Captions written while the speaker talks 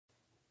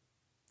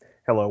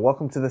Hello,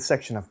 welcome to this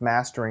section of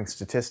Mastering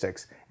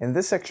Statistics. In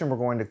this section, we're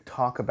going to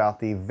talk about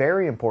the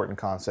very important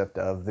concept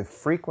of the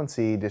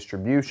frequency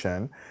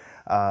distribution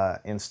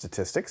in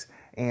statistics.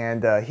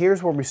 And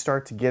here's where we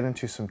start to get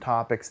into some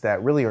topics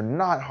that really are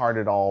not hard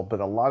at all, but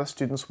a lot of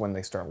students, when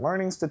they start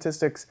learning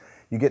statistics,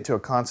 you get to a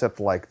concept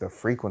like the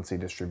frequency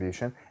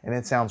distribution, and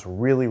it sounds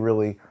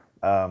really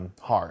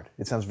hard.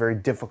 It sounds very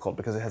difficult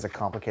because it has a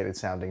complicated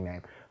sounding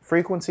name.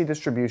 Frequency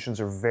distributions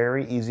are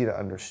very easy to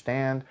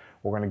understand.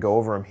 We're going to go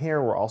over them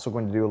here. We're also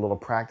going to do a little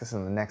practice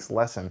in the next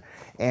lesson.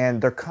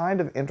 And they're kind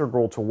of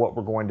integral to what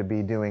we're going to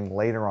be doing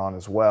later on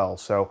as well.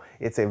 So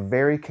it's a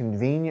very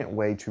convenient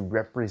way to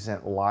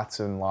represent lots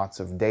and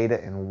lots of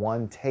data in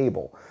one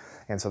table.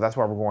 And so that's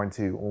why we're going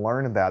to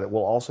learn about it.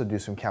 We'll also do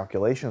some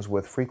calculations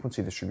with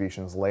frequency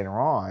distributions later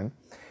on.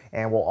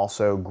 And we'll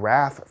also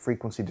graph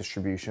frequency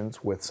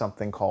distributions with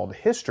something called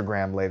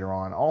histogram later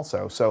on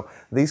also. So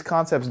these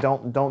concepts,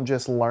 don't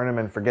just learn them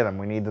and forget them.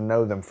 We need to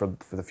know them for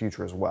the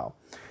future as well.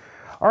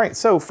 All right,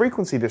 so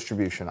frequency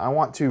distribution. I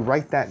want to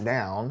write that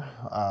down.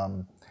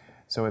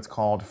 So it's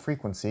called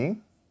frequency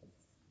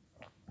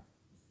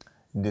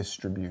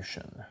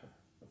distribution.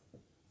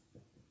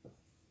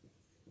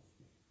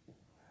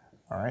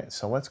 All right,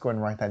 so let's go ahead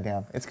and write that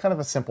down. It's kind of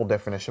a simple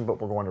definition, but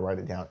we're going to write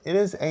it down. It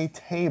is a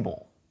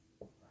table.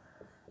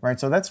 Right,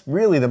 so that's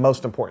really the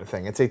most important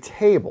thing. It's a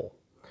table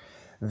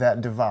that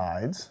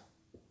divides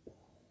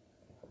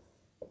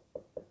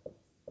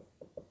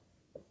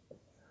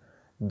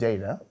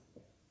data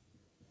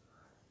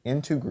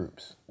into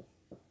groups.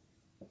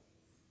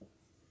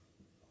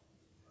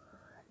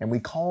 And we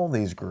call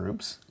these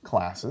groups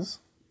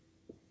classes,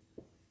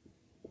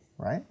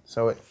 right?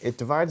 So it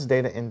divides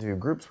data into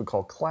groups we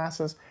call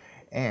classes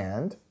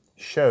and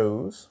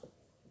shows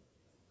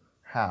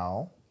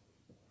how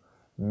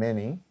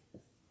many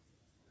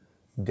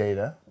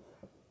data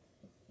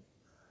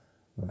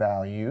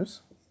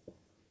values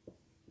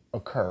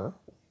occur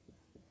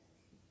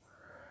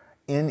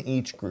in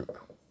each group.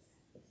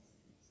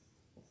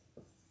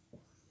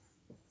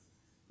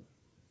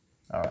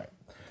 All right,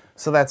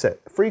 so that's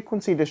it.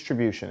 Frequency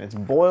distribution, it's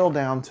boiled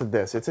down to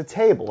this. It's a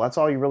table, that's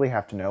all you really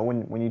have to know.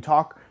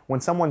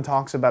 When someone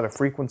talks about a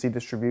frequency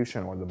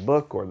distribution, or the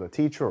book or the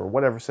teacher or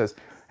whatever says,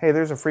 hey,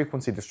 there's a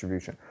frequency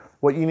distribution,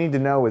 what you need to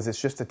know is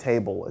it's just a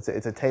table. It's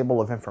a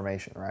table of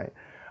information, right?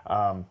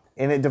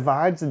 And it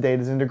divides the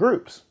data into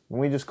groups.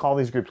 We just call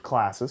these groups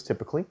classes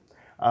typically.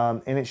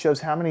 And it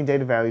shows how many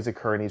data values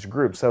occur in each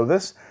group. So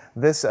this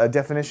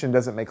definition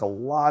doesn't make a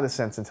lot of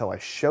sense until I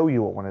show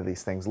you what one of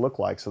these things look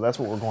like. So that's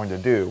what we're going to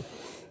do.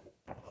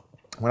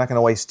 We're not going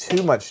to waste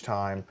too much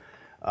time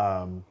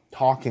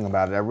talking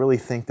about it. I really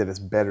think that it's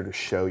better to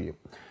show you.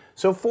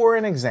 So for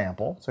an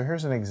example, so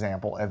here's an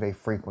example of a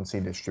frequency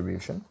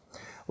distribution.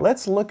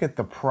 Let's look at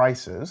the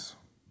prices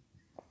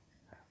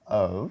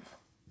of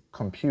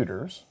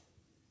computers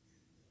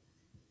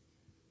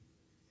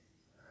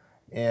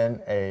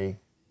in a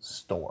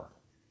store.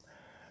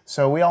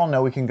 So we all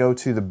know we can go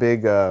to the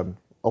big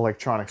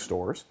electronic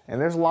stores, and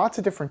there's lots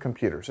of different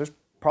computers. There's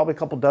probably a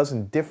couple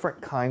dozen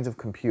different kinds of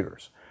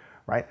computers,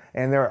 right?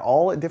 And they're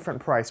all at different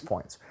price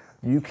points.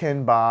 You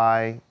can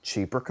buy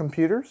cheaper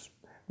computers.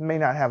 May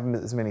not have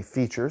as many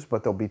features,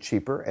 but they'll be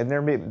cheaper. And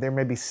there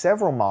may be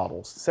several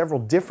models, several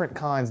different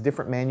kinds,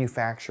 different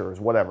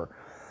manufacturers, whatever,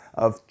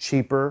 of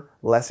cheaper,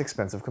 less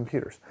expensive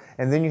computers.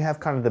 And then you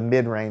have kind of the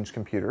mid-range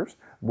computers,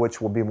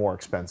 which will be more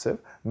expensive,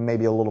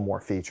 maybe a little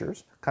more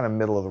features, kind of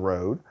middle of the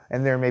road.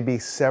 And there may be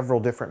several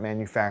different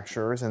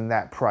manufacturers in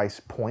that price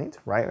point,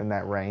 right, in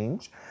that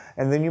range.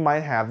 And then you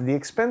might have the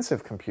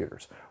expensive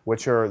computers,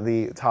 which are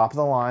the top of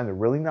the line, the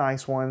really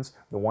nice ones,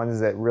 the ones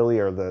that really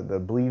are the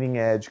bleeding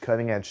edge,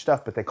 cutting edge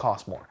stuff, but they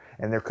cost more.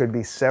 And there could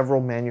be several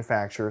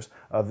manufacturers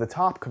of the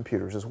top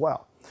computers as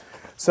well.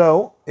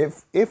 So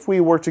if we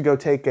were to go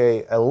take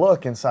a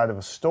look inside of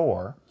a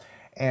store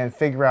and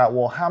figure out,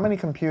 well, how many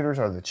computers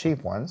are the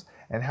cheap ones,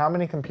 and how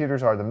many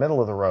computers are the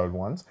middle of the road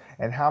ones,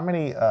 and how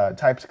many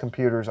types of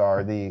computers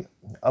are the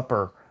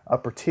upper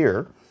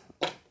tier,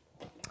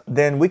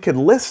 then we could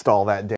list all that data